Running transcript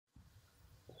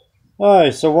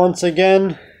Alright, so once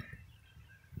again,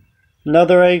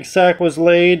 another egg sac was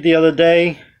laid the other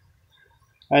day.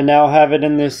 I now have it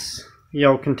in this,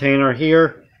 container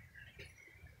here.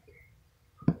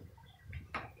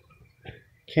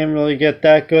 Can't really get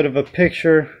that good of a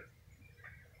picture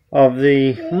of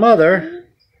the mother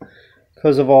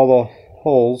because of all the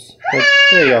holes. But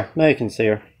there you go. Now you can see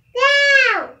her.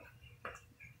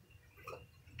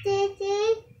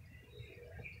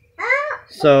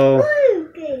 So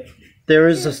there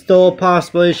is still a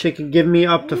possibility she could give me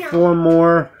up to 4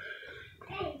 more.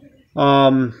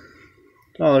 Oh,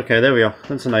 okay, there we go.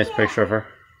 That's a nice picture of her.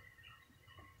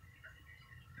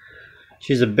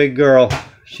 She's a big girl.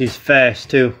 She's fast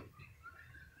too.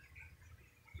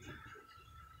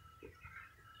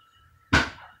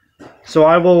 So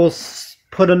I will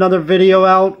put another video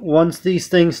out once these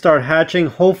things start hatching.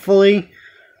 Hopefully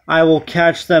I will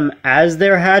catch them as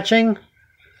they're hatching,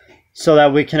 so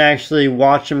that we can actually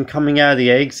watch them coming out of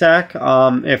the egg sac.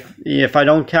 If I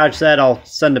don't catch that, I'll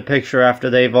send a picture after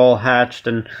they've all hatched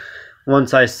and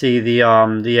once I see the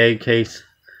egg case.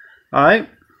 Alright.